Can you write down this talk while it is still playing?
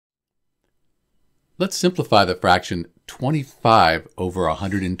Let's simplify the fraction 25 over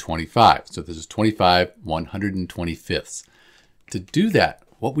 125. So this is 25 125ths. To do that,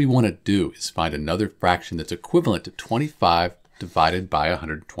 what we want to do is find another fraction that's equivalent to 25 divided by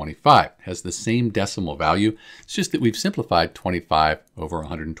 125. It has the same decimal value. It's just that we've simplified 25 over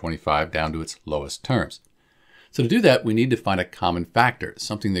 125 down to its lowest terms. So to do that, we need to find a common factor,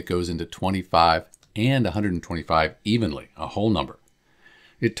 something that goes into 25 and 125 evenly, a whole number.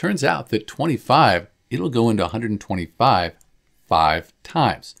 It turns out that 25, it'll go into 125 5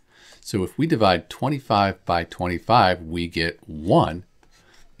 times. So if we divide 25 by 25, we get 1.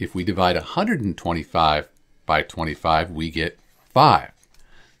 If we divide 125 by 25, we get 5.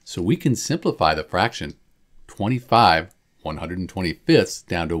 So we can simplify the fraction 25 125ths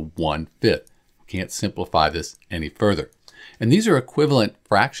down to 1/5. We can't simplify this any further. And these are equivalent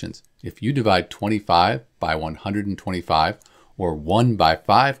fractions. If you divide 25 by 125 or 1 by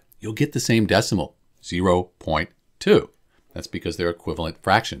 5, you'll get the same decimal, 0.2. That's because they're equivalent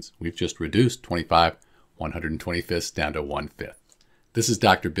fractions. We've just reduced 25 125ths down to 1/5. This is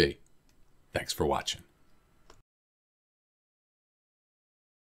Dr. B. Thanks for watching.